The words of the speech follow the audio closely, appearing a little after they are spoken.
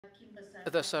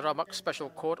The Sarawak Special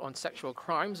Court on Sexual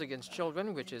Crimes Against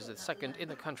Children, which is the second in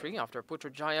the country after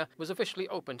Putrajaya, was officially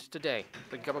opened today.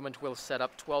 The government will set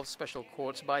up 12 special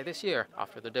courts by this year,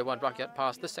 after the Dewan Rakyat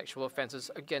passed the Sexual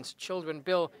Offences Against Children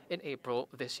Bill in April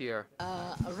this year.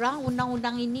 Rang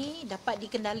undang-undang ini dapat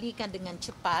dikendalikan dengan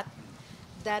cepat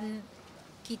dan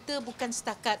kita bukan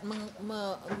setakat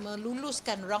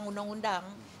meluluskan rang undang-undang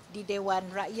di Dewan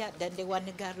Rakyat dan Dewan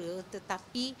Negara,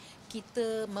 tetapi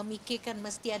kita memikirkan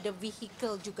mesti ada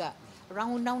vehikel juga.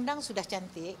 Rang undang-undang sudah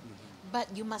cantik, but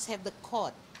you must have the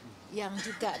court yang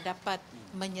juga dapat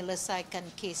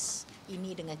menyelesaikan kes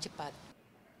ini dengan cepat.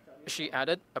 She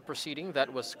added a proceeding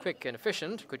that was quick and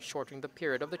efficient could shorten the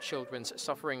period of the children's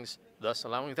sufferings, thus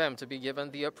allowing them to be given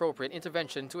the appropriate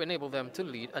intervention to enable them to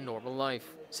lead a normal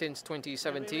life. Since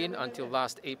 2017 until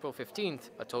last April 15th,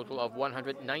 a total of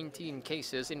 119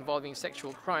 cases involving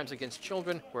sexual crimes against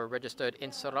children were registered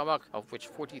in Sarawak, of which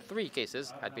 43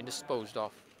 cases had been disposed of.